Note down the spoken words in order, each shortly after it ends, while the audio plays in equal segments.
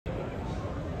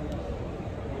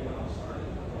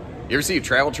You ever see a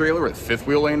travel trailer with fifth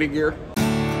wheel landing gear?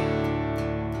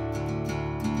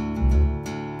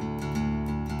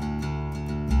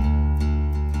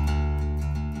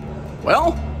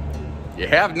 Well, you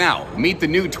have now. Meet the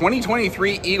new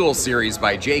 2023 Eagle Series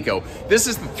by Jayco. This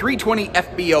is the 320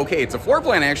 FBOK. It's a floor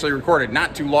plan actually recorded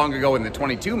not too long ago in the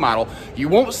 22 model. You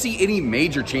won't see any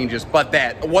major changes, but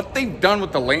what they've done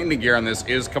with the landing gear on this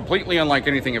is completely unlike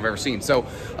anything I've ever seen. So,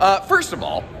 first of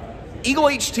all, Eagle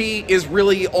HT is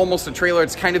really almost a trailer.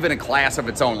 It's kind of in a class of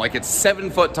its own. Like, it's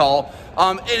 7 foot tall.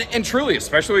 And truly,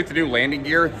 especially with the new landing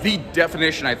gear, the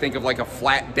definition, I think, of like a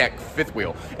flat deck fifth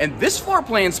wheel. And this floor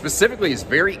plan specifically is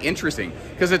very interesting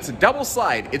because it's a double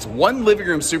slide. It's one living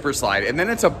room super slide, and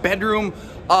then it's a bedroom,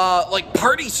 like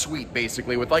party suite,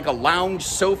 basically, with like a lounge,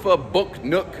 sofa, book,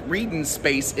 nook, reading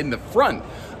space in the front.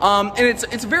 And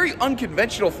it's a very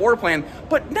unconventional floor plan,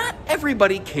 but not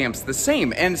everybody camps the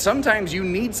same, and sometimes you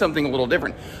need something a little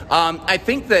different. I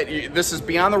think that this is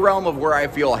beyond the realm of where I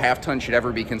feel a half-ton should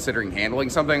ever be considering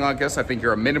handling something like this. I think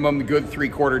you're a minimum good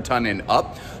 3/4 ton and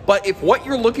up. But if what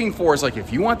you're looking for is like,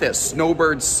 if you want that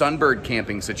snowbird, sunbird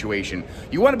camping situation,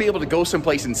 you want to be able to go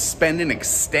someplace and spend an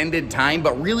extended time,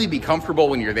 but really be comfortable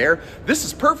when you're there, this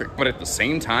is perfect. But at the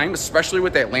same time, especially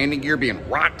with that landing gear being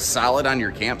rock solid on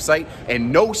your campsite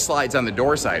and no slides on the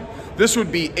door side, this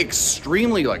would be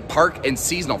extremely like park and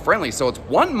seasonal friendly. So it's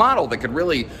one model that could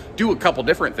really do a couple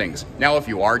different things. Now, if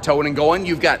you are towing and going,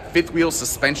 you've got fifth wheel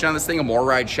suspension on this thing, a more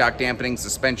ride shock dampening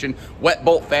suspension, wet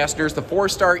bolt fasteners, the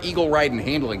 4-star Eagle ride and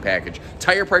handling package,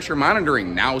 tire pressure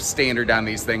monitoring now standard on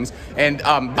these things. And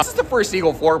this is the first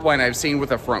Eagle floor plan I've seen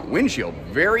with a front windshield.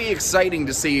 Very exciting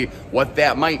to see what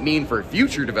that might mean for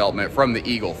future development from the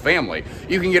Eagle family.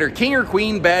 You can get her king or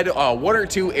queen bed, 1 or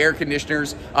 2 air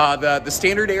conditioners. The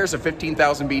standard air is a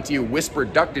 15,000 BTU whisper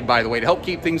ducted, by the way, to help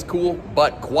keep things cool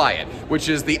but quiet, which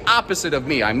is the opposite of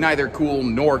me. I'm neither cool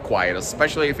nor quiet,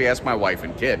 especially if you ask my wife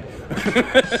and kid.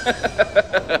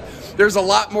 There's a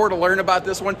lot more to learn about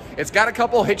this one. It's got a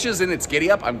couple hitches in its giddy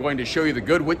up. I'm going to show you the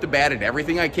good with the bad and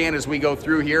everything I can as we go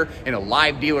through here in a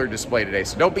live dealer display today.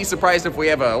 So don't be surprised if we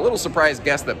have a little surprise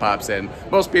guest that pops in.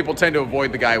 Most people tend to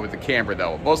avoid the guy with the camera,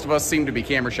 though. Most of us seem to be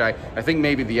camera shy. I think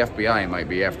maybe the FBI might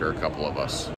be after a couple of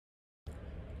us.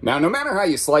 Now, no matter how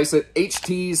you slice it,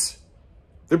 HTs,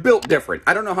 they're built different.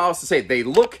 I don't know how else to say it. They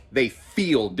look, they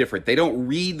feel different. They don't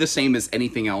read the same as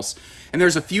anything else. And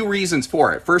there's a few reasons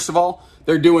for it. First of all,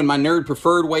 they're doing my nerd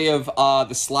preferred way of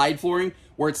the slide flooring,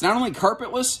 where it's not only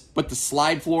carpetless, but the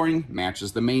slide flooring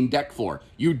matches the main deck floor.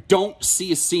 You don't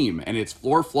see a seam, and it's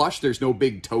floor flush. There's no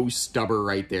big toe stubber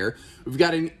right there. We've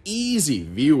got an easy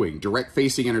viewing,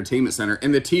 direct-facing entertainment center,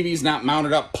 and the TV's not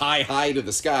mounted up pie high to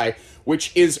the sky,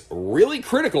 which is really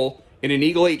critical in an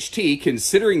Eagle HT,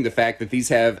 considering the fact that these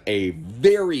have a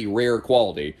very rare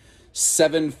quality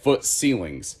 7-foot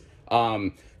ceilings.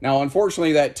 Now,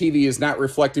 unfortunately, that TV is not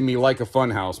reflecting me like a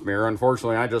funhouse mirror.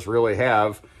 Unfortunately, I just really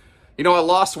have. You know, I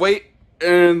lost weight,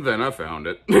 and then I found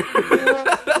it.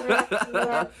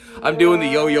 I'm doing the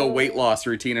yo-yo weight loss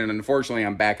routine, and unfortunately,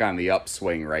 I'm back on the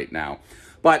upswing right now.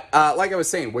 But like I was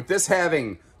saying, with this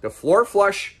having the floor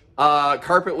flush,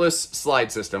 carpetless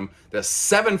slide system, the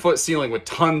 7-foot ceiling with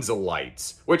tons of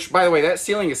lights, which, by the way, that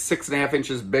ceiling is 6.5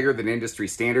 inches bigger than industry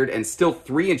standard and still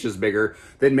 3 inches bigger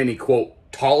than many, quote,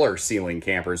 taller ceiling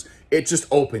campers. It just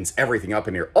opens everything up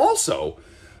in here. Also,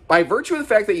 by virtue of the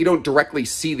fact that you don't directly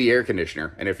see the air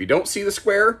conditioner, and if you don't see the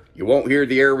square, you won't hear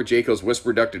the air with Jayco's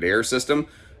whisper ducted air system.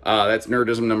 That's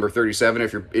nerdism number 37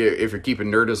 if you're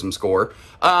keeping nerdism score.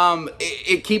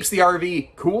 It keeps the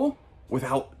RV cool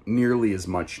without nearly as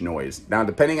much noise. Now,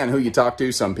 depending on who you talk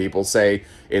to, some people say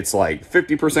it's like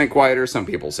 50% quieter, some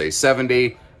people say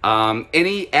 70.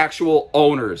 Any actual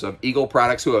owners of Eagle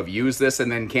products who have used this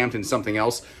and then camped in something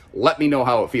else, let me know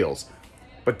how it feels.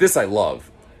 But this I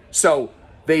love. So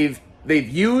they've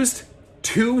used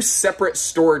 2 separate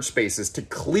storage spaces to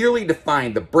clearly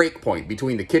define the break point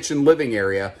between the kitchen living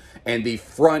area and the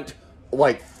front,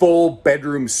 like, full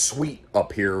bedroom suite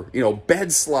up here, you know,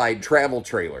 bed slide travel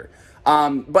trailer.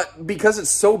 But because it's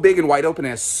so big and wide open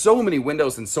and has so many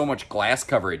windows and so much glass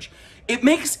coverage, it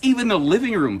makes even the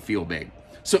living room feel big.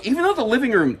 So even though the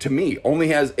living room, to me, only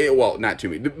has, well, not to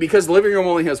me, because the living room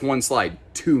only has 1 slide,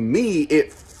 to me,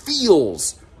 it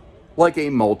feels like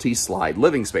a multi-slide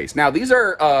living space. Now, these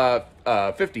are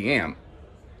 50 amp.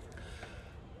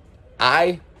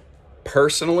 I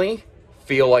personally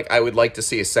feel like I would like to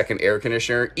see a second air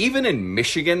conditioner. Even in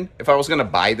Michigan, if I was going to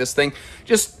buy this thing,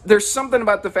 just there's something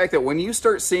about the fact that when you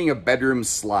start seeing a bedroom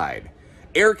slide,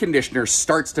 air conditioner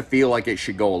starts to feel like it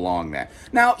should go along that.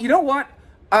 Now, you know what?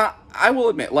 I will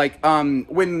admit, like,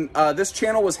 when this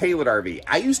channel was Haylett RV,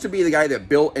 I used to be the guy that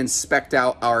built and spec'd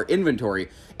out our inventory,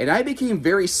 and I became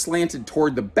very slanted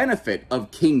toward the benefit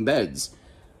of king beds.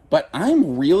 But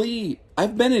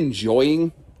I've been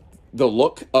enjoying the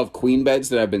look of queen beds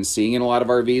that I've been seeing in a lot of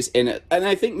RVs, and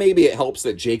I think maybe it helps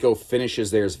that Jayco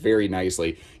finishes theirs very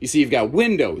nicely. You see, you've got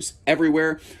windows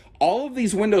everywhere. All of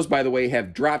these windows, by the way,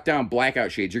 have drop-down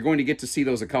blackout shades. You're going to get to see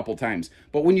those a couple times.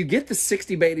 But when you get the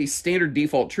 60x80 standard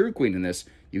default True Queen in this,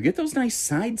 you get those nice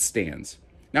side stands.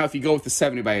 Now, if you go with the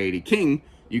 70x80 King,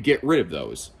 you get rid of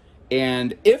those.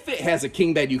 And if it has a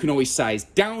king bed, you can always size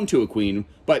down to a queen,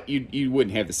 but you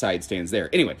wouldn't have the side stands there.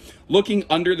 Anyway, looking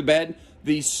under the bed,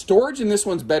 the storage in this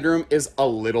one's bedroom is a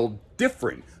little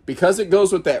different. Because it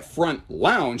goes with that front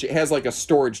lounge, it has like a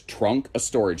storage trunk, a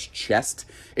storage chest.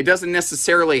 It doesn't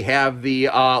necessarily have the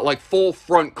like full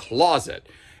front closet.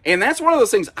 And that's one of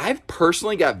those things I've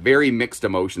personally got very mixed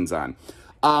emotions on.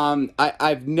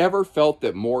 I've never felt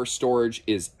that more storage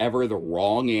is ever the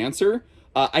wrong answer.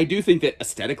 I do think that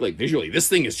aesthetically, visually, this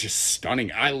thing is just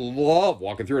stunning. I love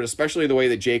walking through it, especially the way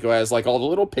that Jayco has like all the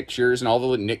little pictures and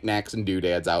all the knickknacks and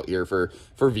doodads out here for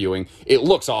viewing. It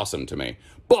looks awesome to me.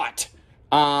 But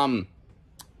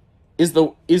is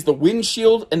the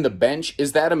windshield and the bench,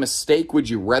 is that a mistake? Would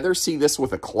you rather see this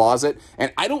with a closet?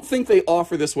 And I don't think they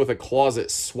offer this with a closet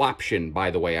swaption,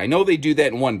 by the way. I know they do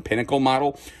that in one Pinnacle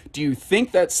model. Do you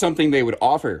think that's something they would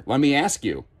offer? Let me ask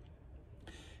you.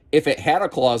 If it had a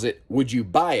closet, would you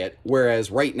buy it? Whereas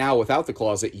right now, without the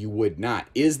closet, you would not.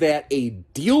 Is that a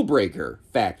deal breaker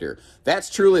factor? That's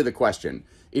truly the question.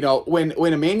 You know, when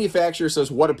a manufacturer says,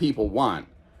 what do people want?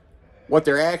 What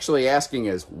they're actually asking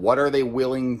is, what are they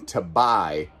willing to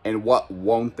buy and what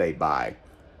won't they buy?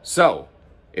 So,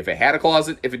 if it had a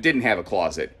closet, if it didn't have a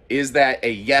closet, is that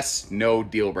a yes, no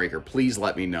deal breaker? Please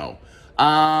let me know.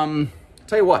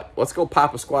 Tell you what, let's go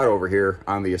pop a squat over here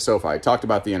on the sofa. I talked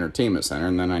about the entertainment center,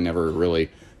 and then I never really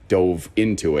dove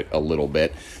into it a little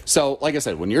bit. So, like I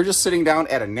said, when you're just sitting down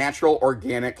at a natural,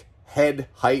 organic head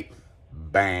height,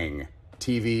 bang,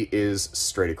 TV is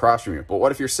straight across from you. But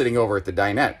what if you're sitting over at the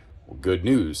dinette? Well, good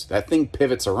news. That thing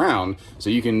pivots around, so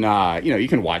you can, you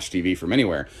can watch TV from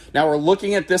anywhere. Now, we're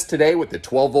looking at this today with the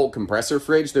 12-volt compressor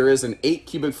fridge. There is an 8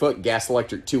 cubic foot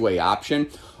gas-electric two-way option.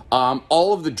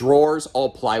 All of the drawers, all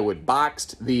plywood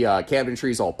boxed. The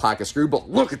cabinetry is all pocket screw. But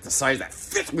look at the size, that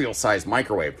fifth wheel size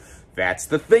microwave. That's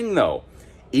the thing, though.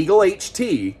 Eagle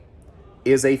HT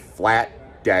is a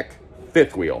flat deck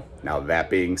fifth wheel. Now, that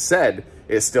being said,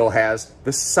 it still has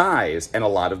the size and a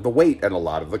lot of the weight and a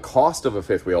lot of the cost of a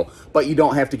fifth wheel, but you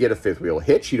don't have to get a fifth wheel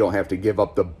hitch. You don't have to give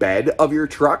up the bed of your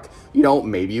truck. You know,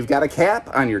 maybe you've got a cap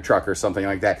on your truck or something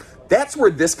like that. That's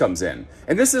where this comes in.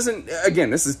 And this isn't, again,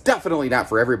 this is definitely not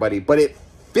for everybody, but it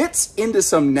fits into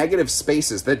some negative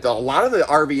spaces that a lot of the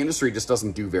RV industry just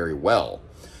doesn't do very well.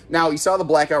 Now, you saw the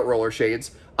blackout roller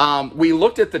shades. We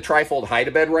looked at the trifold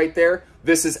hide-a-bed right there.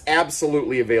 This is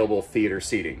absolutely available theater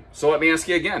seating. So let me ask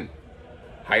you again.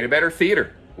 Hide-a-bed or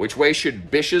theater? Which way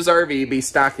should Bish's RV be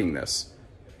stocking this?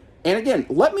 And again,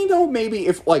 let me know maybe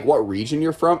if, like, what region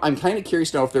you're from. I'm kind of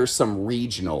curious to know if there's some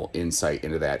regional insight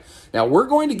into that. Now, we're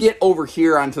going to get over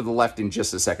here onto the left in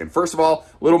just a second. First of all,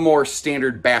 a little more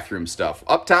standard bathroom stuff.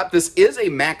 Up top, this is a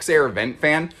Max Air vent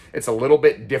fan. It's a little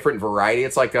bit different variety.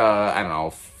 It's like a, I don't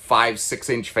know, 5-6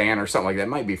 inch fan or something like that. It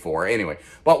might be 4. Anyway,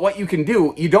 but what you can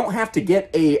do, you don't have to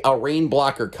get a rain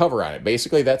blocker cover on it.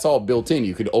 Basically, that's all built in.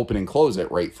 You could open and close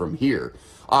it right from here.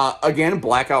 Again,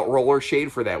 blackout roller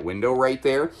shade for that window right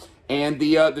there. And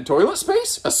the toilet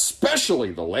space,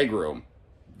 especially the legroom,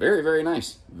 very, very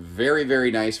nice. Very,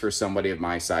 very nice for somebody of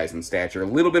my size and stature. A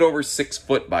little bit over 6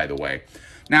 foot, by the way.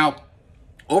 Now,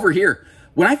 over here,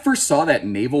 when I first saw that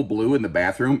naval blue in the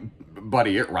bathroom,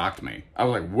 buddy, it rocked me. I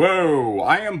was like, whoa,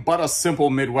 I am but a simple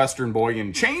Midwestern boy,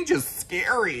 and change is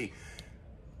scary.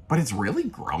 But it's really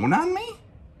grown on me.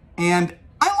 And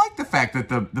I like the fact that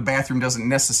the bathroom doesn't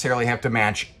necessarily have to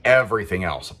match everything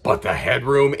else. But the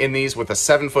headroom in these with a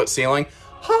 7-foot ceiling,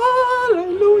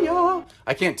 hallelujah.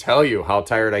 I can't tell you how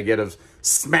tired I get of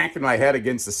smacking my head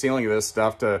against the ceiling of this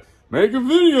stuff to make a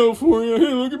video for you.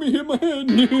 Hey, look at me hit my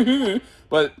head.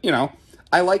 But, you know,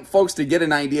 I like folks to get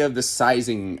an idea of the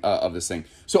sizing of this thing.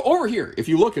 So over here, if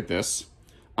you look at this,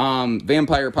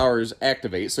 Vampire Powers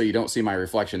activate so you don't see my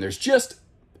reflection. There's just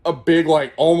a big,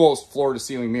 like, almost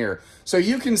floor-to-ceiling mirror. So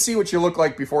you can see what you look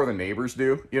like before the neighbors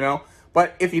do, you know?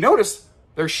 But if you notice,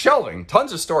 there's shelving,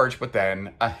 tons of storage, but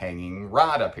then a hanging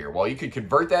rod up here. Well, you could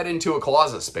convert that into a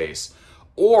closet space.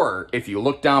 Or if you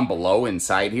look down below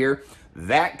inside here,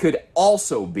 that could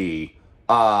also be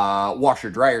washer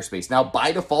dryer space. Now,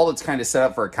 by default, it's kind of set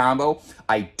up for a combo.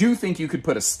 I do think you could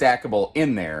put a stackable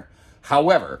in there.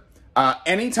 However,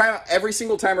 every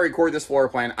single time I record this floor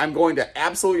plan, I'm going to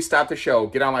absolutely stop the show,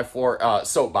 get on my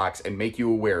soapbox, and make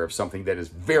you aware of something that is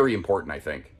very important, I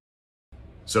think.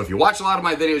 So if you watch a lot of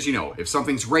my videos, you know, if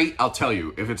something's great, I'll tell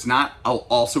you. If it's not, I'll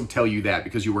also tell you that,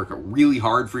 because you work really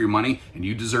hard for your money and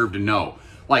you deserve to know.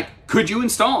 Like, could you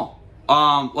install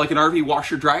like an RV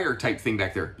washer dryer type thing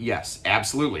back there? Yes,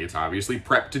 absolutely. It's obviously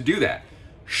prepped to do that.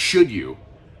 Should you?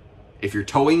 If you're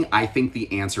towing, I think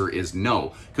the answer is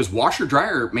no, because washer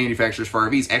dryer manufacturers for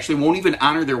RVs actually won't even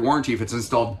honor their warranty if it's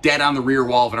installed dead on the rear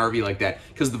wall of an RV like that,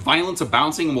 because the violence of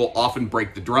bouncing will often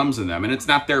break the drums in them, and it's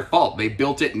not their fault. They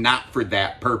built it not for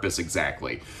that purpose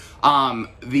exactly.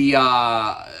 If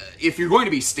you're going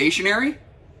to be stationary,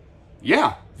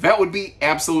 yeah, that would be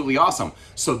absolutely awesome.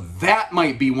 So that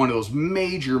might be one of those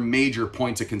major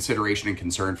points of consideration and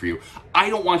concern for you.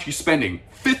 I don't want you spending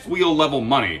fifth wheel level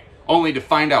money only to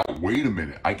find out, wait a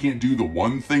minute, I can't do the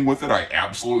one thing with it I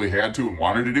absolutely had to and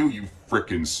wanted to do, you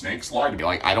frickin' snake slide.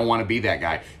 Like, I don't want to be that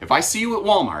guy. If I see you at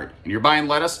Walmart and you're buying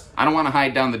lettuce, I don't want to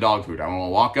hide down the dog food. I want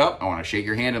to walk up, I want to shake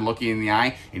your hand and look you in the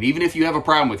eye, and even if you have a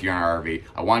problem with your RV,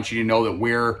 I want you to know that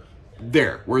we're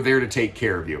there to take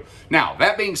care of you. Now,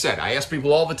 that being said, I ask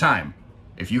people all the time,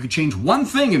 if you could change one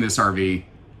thing in this RV,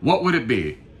 what would it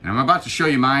be? And I'm about to show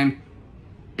you mine.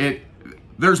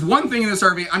 There's one thing in this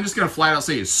RV I'm just going to flat out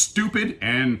say is stupid,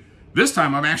 and this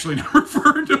time I'm actually not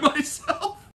referring to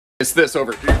myself. It's this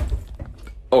over here.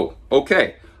 Oh,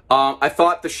 okay. I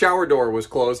thought the shower door was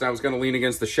closed and I was going to lean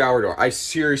against the shower door. I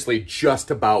seriously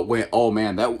just about went, oh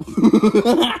man,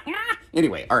 that...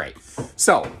 Anyway, all right.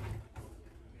 So,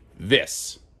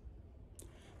 this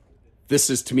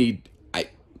is to me,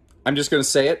 I'm just going to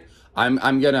say it.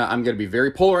 I'm gonna be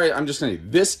very polarized. I'm just gonna,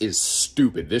 this is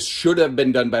stupid. This should have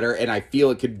been done better, and I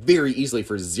feel it could very easily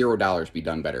for $0 be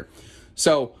done better.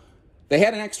 So they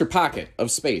had an extra pocket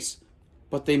of space,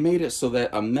 but they made it so that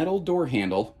a metal door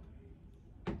handle,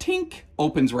 tink,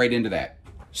 opens right into that.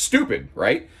 Stupid,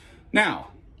 right? Now,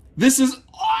 this is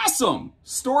awesome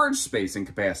storage space and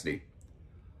capacity.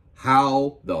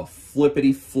 How the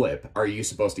flippity flip are you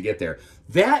supposed to get there?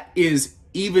 That is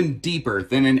even deeper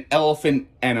than an elephant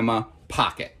enema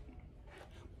pocket.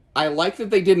 I like that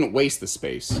they didn't waste the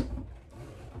space.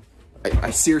 I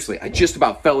seriously, I just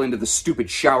about fell into the stupid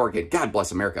shower again. God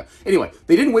bless America. Anyway,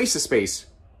 they didn't waste the space,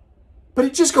 but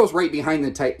it just goes right behind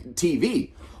the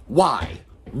TV. Why?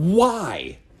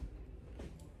 Why?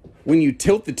 When you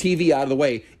tilt the TV out of the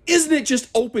way, isn't it just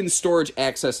open storage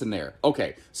access in there?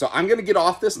 Okay, so I'm going to get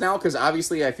off this now because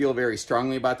obviously I feel very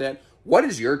strongly about that. What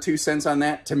is your 2 cents on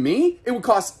that? To me, it would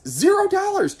cost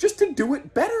 $0 just to do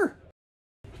it better.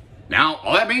 Now,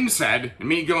 all that being said, and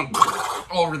me going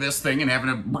over this thing and having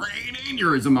a brain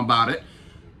aneurysm about it,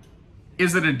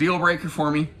 is it a deal breaker for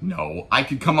me? No. I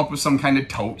could come up with some kind of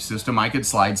tote system. I could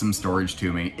slide some storage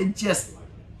to me. It just...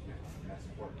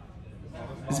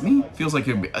 Is it me? Feels like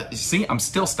it would be... see, I'm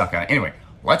still stuck on it. Anyway,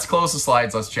 let's close the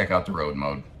slides. Let's check out the road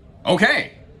mode.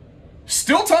 Okay.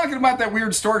 Still talking about that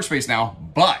weird storage space now,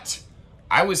 but...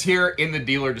 I was here in the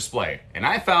dealer display, and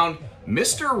I found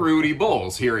Mr. Rudy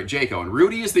Bowles here at Jayco, and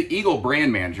Rudy is the Eagle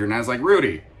brand manager, and I was like,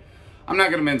 Rudy, I'm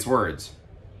not gonna mince words.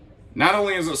 Not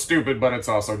only is it stupid, but it's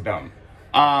also dumb.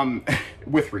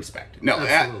 With respect. No,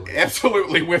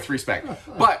 absolutely with respect.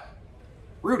 But,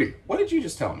 Rudy, what did you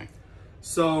just tell me?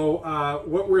 So,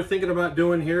 what we're thinking about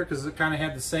doing here, because it kind of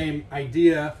had the same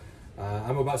idea,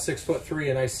 I'm about 6'3"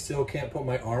 and I still can't put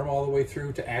my arm all the way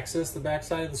through to access the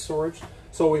backside of the storage.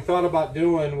 So what we thought about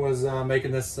doing was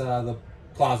making this the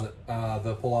closet,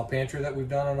 the pull-out pantry that we've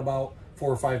done on about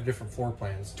 4 or 5 different floor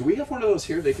plans. Do we have one of those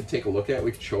here they could take a look at?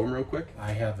 We could show them real quick.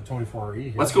 I have the 24RE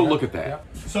here. Let's go look at that. Yep.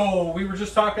 So we were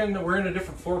just talking, we're in a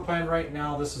different floor plan right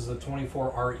now. This is the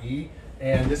 24RE,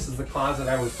 and this is the closet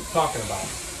I was talking about.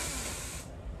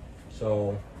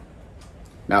 So...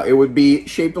 Now, it would be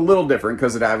shaped a little different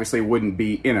because it obviously wouldn't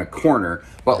be in a corner,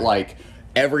 but like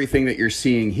everything that you're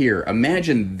seeing here,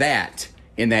 imagine that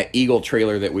in that Eagle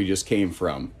trailer that we just came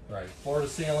from. Right, floor to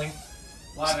ceiling,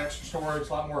 a lot of extra storage,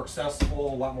 a lot more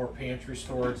accessible, a lot more pantry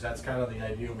storage. That's kind of the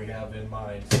idea we have in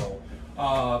mind.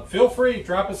 So feel free,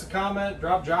 drop us a comment,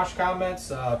 drop Josh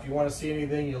comments. If you want to see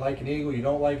anything, you like an Eagle, you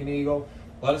don't like an Eagle,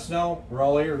 let us know. We're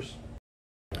all ears.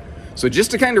 So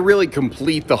just to kind of really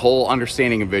complete the whole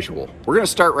understanding and visual, we're going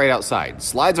to start right outside.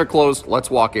 Slides are closed. Let's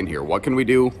walk in here. What can we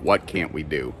do? What can't we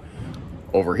do?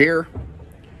 Over here,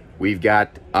 we've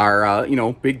got our,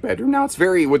 big bedroom. Now it's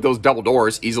very, with those double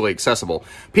doors, easily accessible.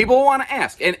 People want to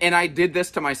ask, and I did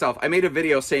this to myself. I made a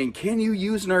video saying, can you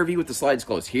use an RV with the slides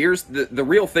closed? Here's the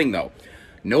real thing though.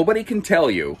 Nobody can tell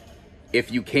you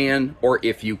if you can or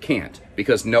if you can't,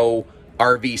 because no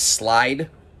RV slide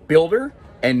builder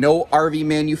and no RV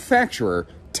manufacturer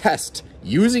test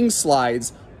using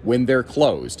slides when they're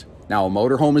closed. Now, a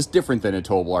motorhome is different than a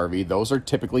towable RV. Those are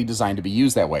typically designed to be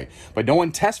used that way. But no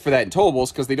one tests for that in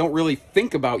towables because they don't really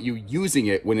think about you using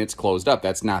it when it's closed up.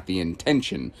 That's not the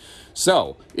intention.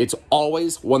 So it's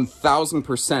always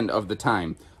 1000% of the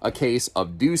time a case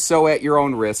of do so at your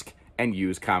own risk and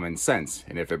use common sense.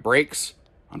 And if it breaks,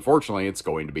 unfortunately, it's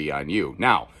going to be on you.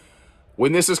 Now,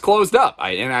 when this is closed up,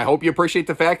 and I hope you appreciate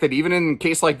the fact that even in a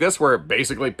case like this where it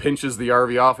basically pinches the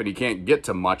RV off and you can't get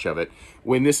to much of it,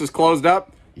 when this is closed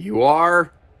up, you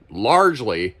are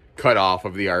largely cut off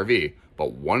of the RV.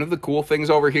 But one of the cool things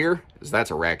over here is that's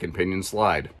a rack and pinion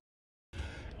slide.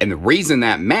 And the reason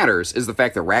that matters is the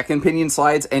fact that rack and pinion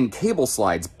slides and cable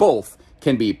slides both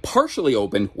can be partially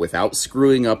open without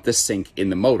screwing up the sink in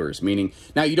the motors. Meaning,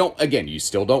 now you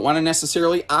still don't want to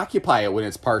necessarily occupy it when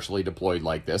it's partially deployed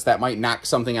like this. That might knock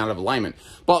something out of alignment.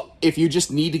 But if you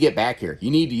just need to get back here,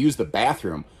 you need to use the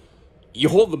bathroom, you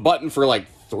hold the button for like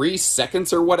 3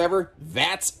 seconds or whatever.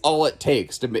 That's all it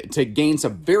takes to gain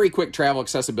some very quick travel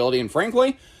accessibility. And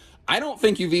frankly, I don't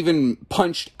think you've even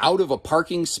punched out of a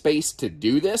parking space to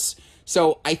do this.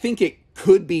 So I think it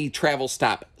could be travel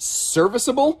stop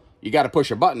serviceable. You got to push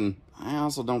a button. I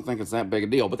also don't think it's that big a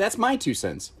deal, but that's my 2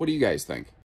 cents. What do you guys think?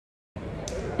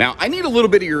 Now, I need a little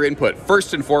bit of your input,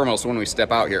 first and foremost, when we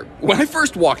step out here. When I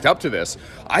first walked up to this,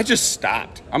 I just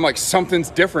stopped. I'm like, something's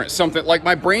different. Something, like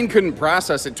my brain couldn't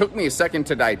process. It took me a second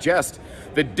to digest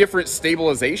the different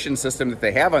stabilization system that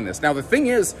they have on this. Now, the thing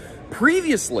is,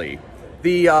 previously,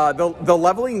 the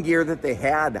leveling gear that they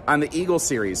had on the Eagle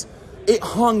series, it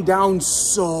hung down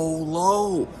so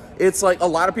low. It's like a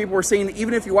lot of people were saying,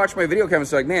 even if you watch my video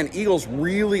comments, like, man, Eagles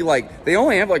really, like, they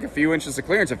only have like a few inches of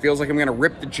clearance. It feels like I'm going to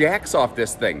rip the jacks off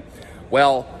this thing.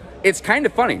 Well, it's kind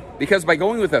of funny because by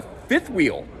going with a 5th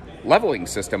wheel leveling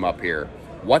system up here,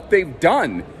 what they've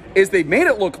done is they've made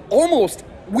it look almost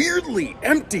weirdly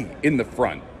empty in the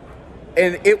front.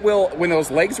 And it will, when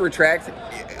those legs retract,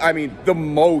 I mean, the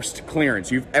most clearance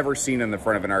you've ever seen in the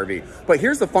front of an RV. But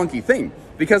here's the funky thing.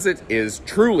 Because it is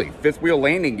truly 5th wheel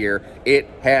landing gear, it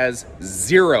has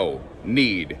 0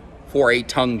 need for a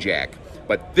tongue jack.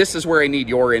 But this is where I need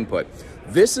your input.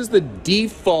 This is the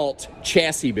default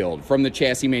chassis build from the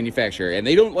chassis manufacturer, and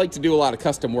they don't like to do a lot of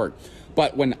custom work.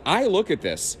 But when I look at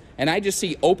this and I just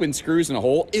see open screws in a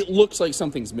hole, it looks like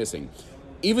something's missing.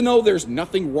 Even though there's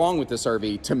nothing wrong with this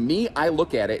RV, to me, I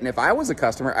look at it, and if I was a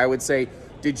customer, I would say,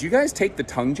 did you guys take the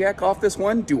tongue jack off this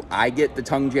one? Do I get the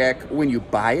tongue jack when you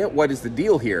buy it? What is the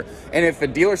deal here? And if a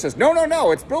dealer says, no, no,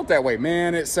 no, it's built that way,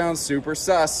 man, it sounds super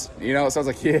sus. You know, it sounds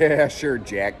like, yeah, sure,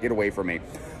 Jack, get away from me.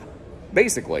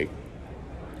 Basically,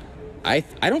 I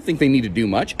don't think they need to do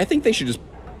much. I think they should just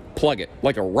plug it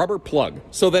like a rubber plug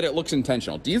so that it looks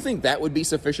intentional. Do you think that would be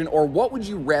sufficient, or what would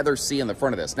you rather see in the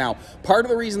front of this? Now, part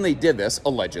of the reason they did this,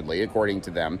 allegedly, according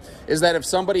to them, is that if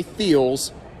somebody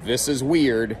feels this is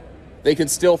weird, they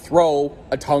could still throw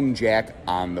a tongue jack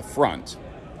on the front.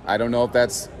 I don't know if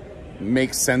that's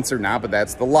makes sense or not, but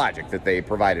that's the logic that they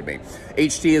provided me.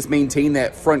 HT has maintained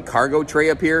that front cargo tray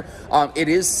up here. It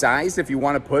is sized if you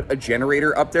want to put a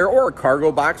generator up there or a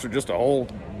cargo box or just a whole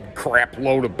crap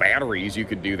load of batteries, you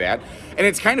could do that. And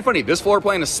it's kind of funny, this floor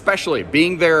plan especially,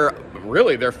 being their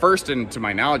first, and to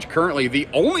my knowledge currently the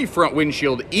only front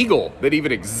windshield Eagle that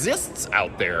even exists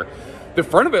out there. The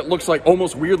front of it looks like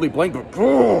almost weirdly blank, but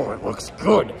oh, it looks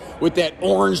good with that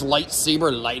orange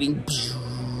lightsaber lighting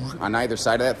on either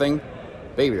side of that thing.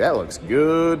 Baby, that looks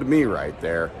good to me right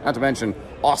there. Not to mention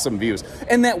awesome views.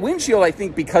 And that windshield, I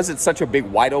think, because it's such a big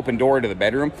wide open door to the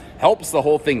bedroom, helps the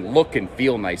whole thing look and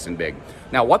feel nice and big.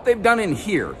 Now, what they've done in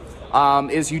here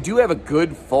is you do have a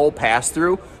good full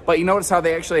pass-through, but you notice how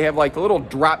they actually have like little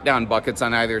drop-down buckets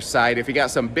on either side. If you got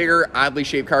some bigger, oddly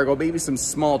shaped cargo, maybe some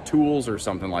small tools or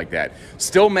something like that.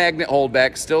 Still magnet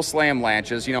holdback, still slam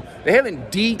latches. You know, they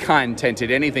haven't decontented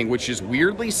anything, which is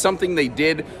weirdly something they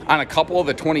did on a couple of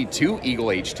the 22 Eagle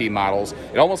HT models.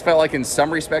 It almost felt like in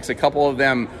some respects, a couple of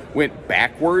them went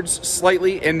backwards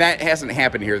slightly, and that hasn't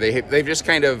happened here. They've just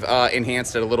kind of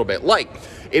enhanced it a little bit. Like,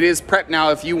 it is prepped now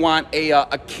if you want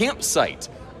a campsite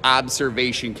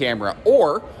observation camera,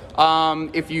 or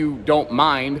if you don't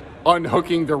mind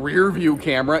unhooking the rear view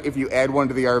camera. If you add one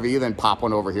to the RV, then pop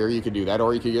one over here, you could do that,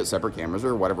 or you could get separate cameras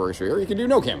or whatever issue, or you could do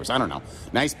no cameras. I don't know.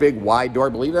 Nice big wide door. I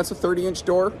believe that's a 30-inch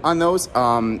door on those,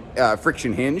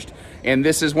 friction hinged. And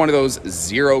this is one of those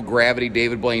zero gravity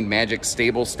David Blaine magic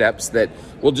stable steps that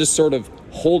will just sort of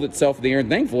hold itself in the air. And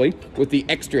thankfully, with the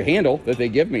extra handle that they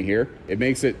give me here, it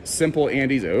makes it simple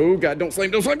and easy. Oh God, don't slam,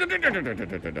 don't slam.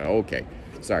 Okay,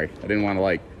 sorry, I didn't want to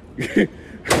like.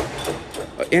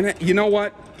 And you know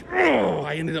what? Oh,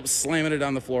 I ended up slamming it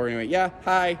on the floor anyway. Yeah,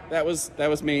 hi, that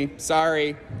was me.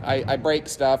 Sorry, I break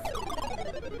stuff.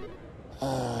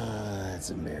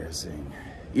 That's embarrassing.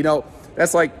 You know,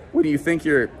 that's like when you think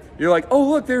you're like, oh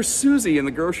look, there's Susie in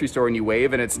the grocery store, and you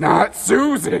wave, and it's not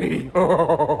Susie.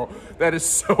 Oh, that is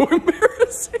so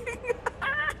embarrassing.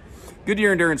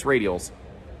 Goodyear Endurance Radials,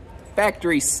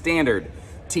 factory standard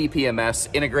TPMS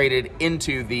integrated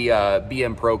into the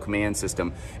BM Pro command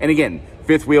system. And again,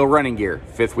 fifth wheel running gear,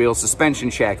 fifth wheel suspension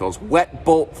shackles, wet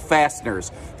bolt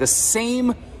fasteners, the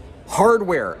same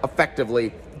hardware effectively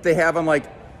that they have on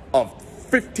like a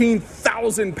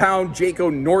 15,000 pound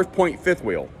Jayco North Point fifth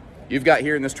wheel you've got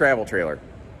here in this travel trailer.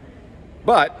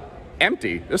 But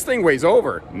empty. This thing weighs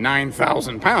over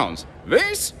 9,000 pounds.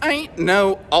 This ain't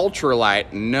no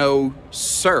ultralight, no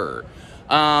sir.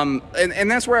 And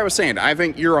that's where I was saying, I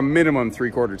think you're a minimum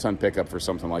 3/4 ton pickup for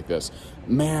something like this.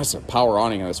 Massive power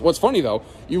awning on this. What's funny though,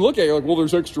 you look at it, you're like, well,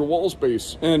 there's extra wall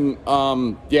space. And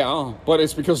yeah, but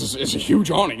it's because it's a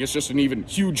huge awning. It's just an even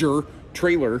huger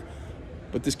trailer.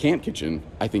 But this camp kitchen,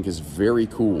 I think, is very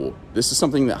cool. This is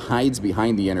something that hides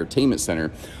behind the entertainment center.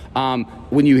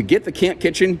 When you get the camp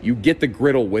kitchen, you get the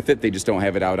griddle with it. They just don't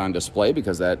have it out on display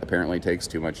because that apparently takes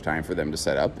too much time for them to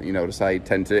set up. You notice I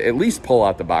tend to at least pull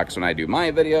out the box when I do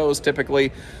my videos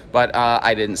typically, but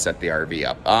I didn't set the RV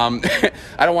up.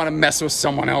 I don't want to mess with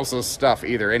someone else's stuff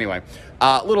either. Anyway,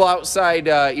 little outside,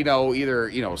 you know, either,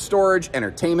 you know, storage,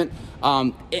 entertainment,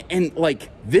 and like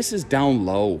this is down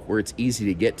low where it's easy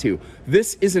to get to.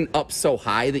 This isn't up so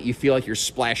high that you feel like you're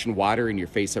splashing water in your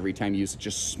face every time you use it.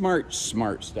 Just smart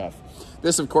stuff.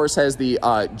 This, of course, has the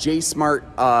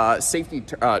J-Smart safety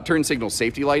turn signal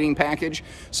safety lighting package.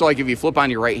 So, like, if you flip on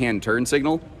your right-hand turn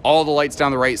signal, all the lights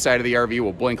down the right side of the RV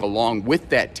will blink along with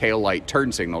that tail light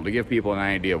turn signal to give people an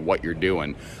idea of what you're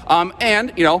doing.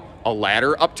 And, you know, a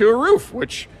ladder up to a roof,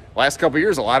 which last couple of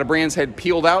years, a lot of brands had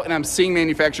peeled out, and I'm seeing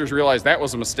manufacturers realize that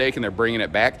was a mistake, and they're bringing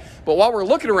it back. But while we're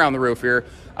looking around the roof here,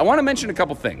 I want to mention a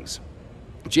couple things.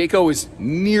 Jayco is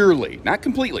nearly, not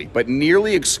completely, but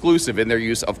nearly exclusive in their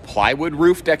use of plywood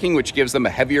roof decking, which gives them a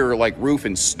heavier like roof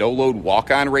and snow load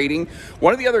walk-on rating.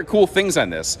 One of the other cool things on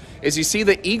this is you see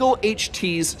the Eagle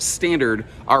HT's standard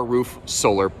are roof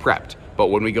solar prepped. But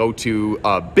when we go to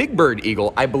Big Bird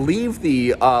Eagle, I believe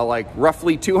the like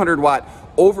roughly 200 watt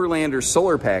Overlander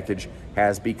solar package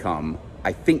has become,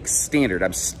 I think, standard.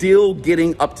 I'm still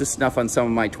getting up to snuff on some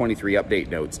of my 23 update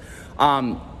notes.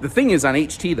 The thing is, on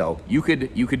HT though, you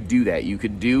could do that. You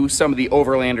could do some of the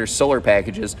Overlander solar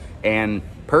packages, and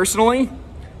personally,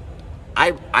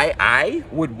 I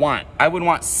would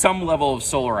want some level of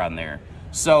solar on there.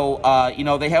 So you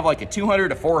know, they have like a 200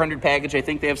 to 400 package. I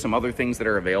think they have some other things that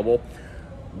are available.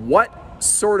 What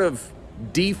sort of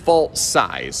default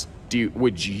size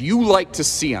would you like to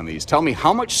see on these? Tell me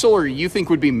how much solar you think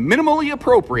would be minimally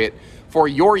appropriate for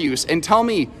your use, and tell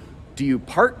me, do you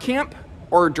park camp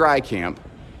or dry camp,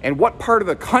 and what part of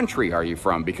the country are you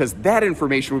from? Because that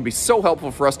information would be so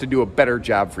helpful for us to do a better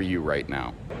job for you right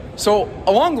now. So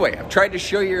along the way, I've tried to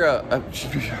show you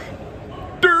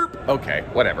derp. Okay,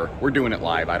 whatever. We're doing it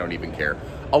live. I don't even care.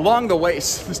 Along the way,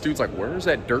 this dude's like, where is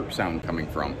that derp sound coming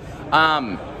from?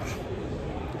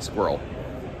 Squirrel.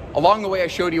 Along the way, I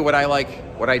showed you what I like,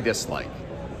 what I dislike.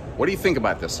 What do you think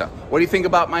about this stuff? What do you think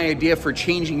about my idea for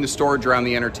changing the storage around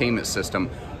the entertainment system?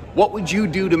 What would you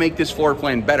do to make this floor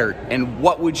plan better? And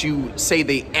what would you say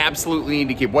they absolutely need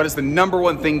to keep? What is the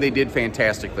 #1 thing they did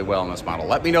fantastically well in this model?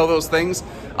 Let me know those things,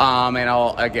 and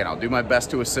I'll do my best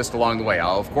to assist along the way.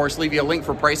 I'll, of course, leave you a link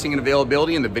for pricing and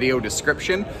availability in the video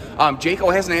description.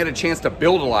 Jayco hasn't had a chance to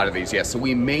build a lot of these yet, so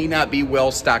we may not be well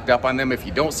stocked up on them. If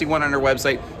you don't see one on our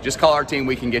website, just call our team.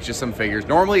 We can get you some figures.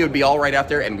 Normally, it would be all right out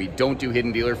there, and we don't do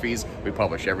hidden dealer fees. We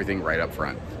publish everything right up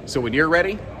front. So when you're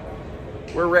ready,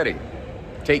 we're ready.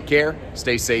 Take care,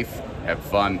 stay safe, have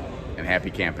fun, and happy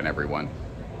camping, everyone.